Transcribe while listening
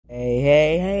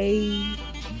Hey,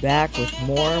 back with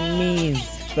more memes,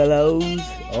 fellows.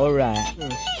 Alright,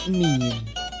 meme.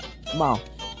 Mom,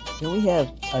 can we have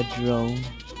a drone?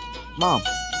 Mom,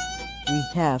 we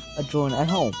have a drone at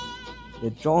home. The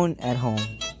drone at home.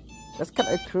 That's kind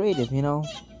of creative, you know?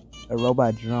 A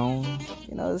robot drone.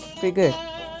 You know, it's pretty good.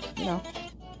 You know,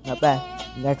 not bad.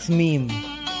 Next meme.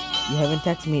 You haven't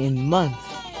texted me in months.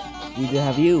 Neither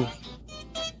have you.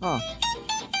 Huh.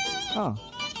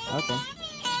 Okay.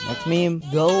 Next meme.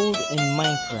 Gold in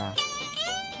Minecraft.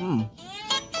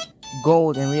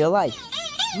 Gold in real life.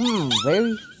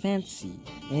 Very fancy.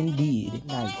 Indeed.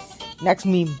 Nice. Next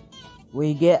meme.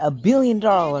 We get $1 billion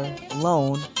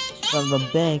loan from the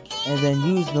bank and then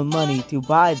use the money to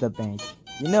buy the bank.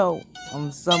 You know,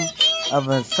 I'm some of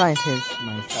a scientist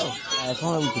myself. If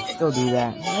only we could still do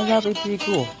that. That'd be pretty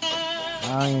cool.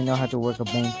 I don't even know how to work a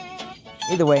bank.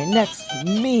 Either way, next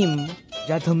meme.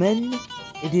 Gentlemen,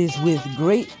 it is with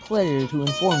great pleasure to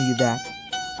inform you that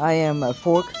I am a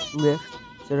forklift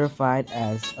certified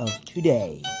as of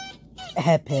today.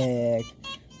 Epic.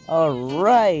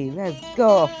 Alright, let's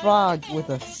go. A frog with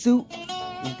a suit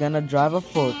is gonna drive a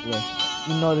forklift.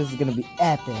 You know this is gonna be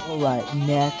epic. Alright,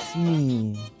 next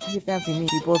meme. You fancy me?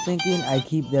 People thinking I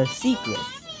keep their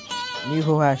secrets. Me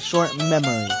who has short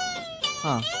memory.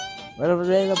 What a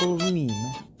relatable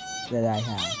meme that I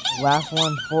have. Last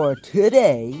one for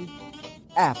today.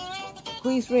 App.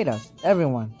 Please rate us,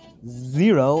 everyone.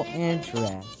 0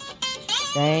 interest.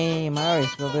 Same, I already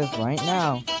feel this right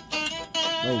now.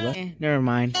 Wait, what? Never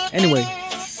mind. Anyway,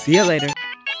 see you later.